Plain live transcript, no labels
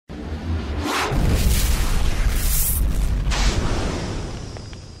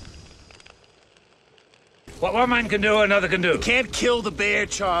What one man can do, another can do. You can't kill the bear,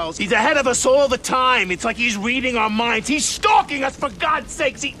 Charles. He's ahead of us all the time. It's like he's reading our minds. He's stalking us, for God's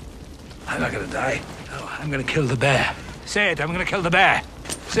sakes. I'm not gonna die. No, I'm gonna kill the bear. Say it, I'm gonna kill the bear.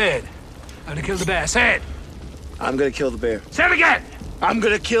 Say it. I'm gonna kill the bear. Say it. I'm gonna kill the bear. Say it again. I'm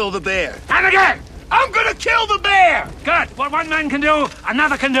gonna kill the bear. And again. I'm gonna kill the bear! Good. What one man can do,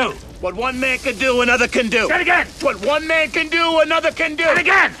 another can do. What one man can do, another can do. Say it again. What one man can do, another can do. And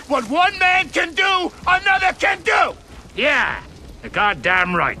again. What one man can do, another can do. Yeah, you're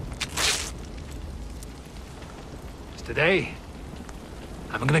goddamn right. Today,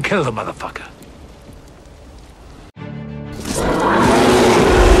 I'm gonna kill the motherfucker.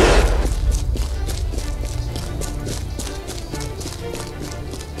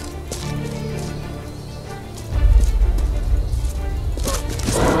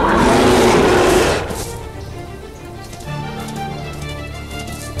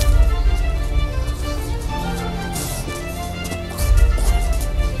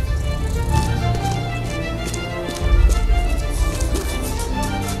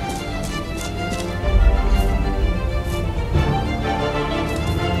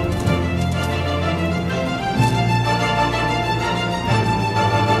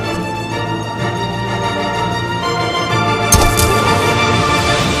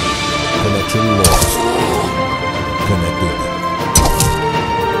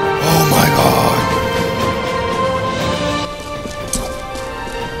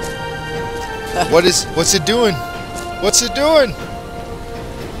 What's it doing? What's it doing?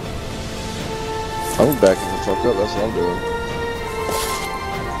 I'm backing the fuck up, that's what I'm doing.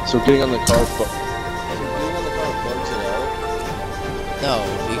 So getting on the car bugs it out? No,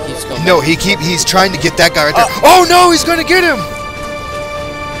 he keeps going. No, he's trying to get that guy right there. Oh no, he's gonna get him!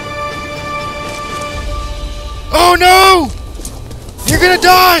 Oh no! You're gonna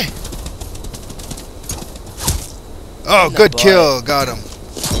die! Oh, good kill, got him.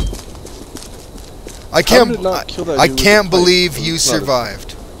 I can't believe you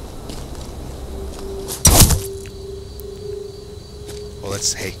survived. Well,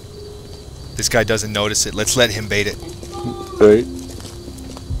 hey, this guy doesn't notice it. Let's let him bait it. Right.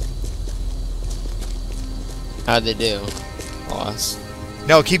 How'd they do? Lost.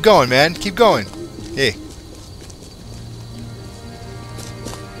 No, keep going, man. Keep going. Hey.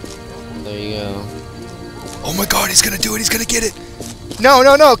 There you go. Oh my God, he's gonna do it. He's gonna get it. No,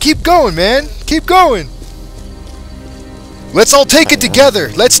 no, no. Keep going, man. Keep going. Let's all take it together.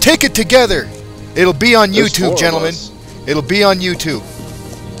 Let's take it together. It'll be on YouTube, gentlemen. It'll be on YouTube.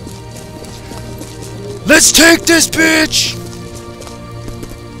 Let's take this bitch!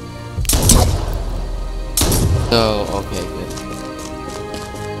 Oh, okay,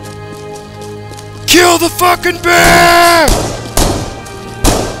 good. Kill the fucking bear!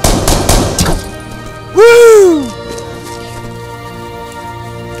 Woo!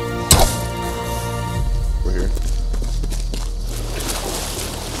 We're here.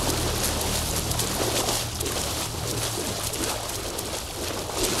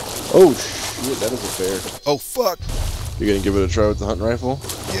 Oh shit, that is a bear. Oh fuck. You gonna give it a try with the hunting rifle?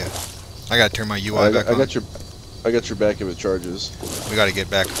 Yeah. I gotta turn my UI back on. I got your back if it charges. We gotta get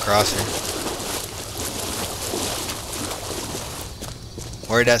back across here.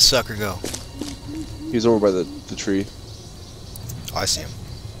 Where'd that sucker go? He's over by the tree. Oh, I see him.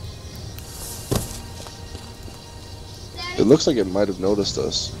 It looks like it might have noticed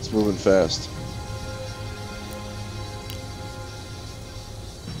us. It's moving fast.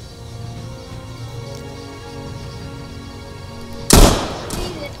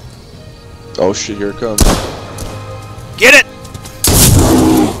 Oh shit, here it comes. Get it!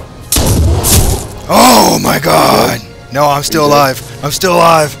 Oh my God! No, I'm still alive. I'm still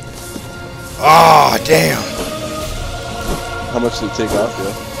alive. Oh, damn. How much did it take off you?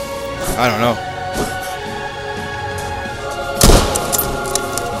 I don't know.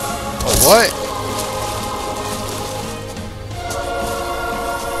 Oh, what?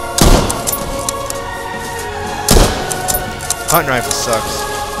 Hunting rifle sucks.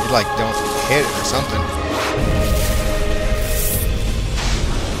 You like don't hit it or something.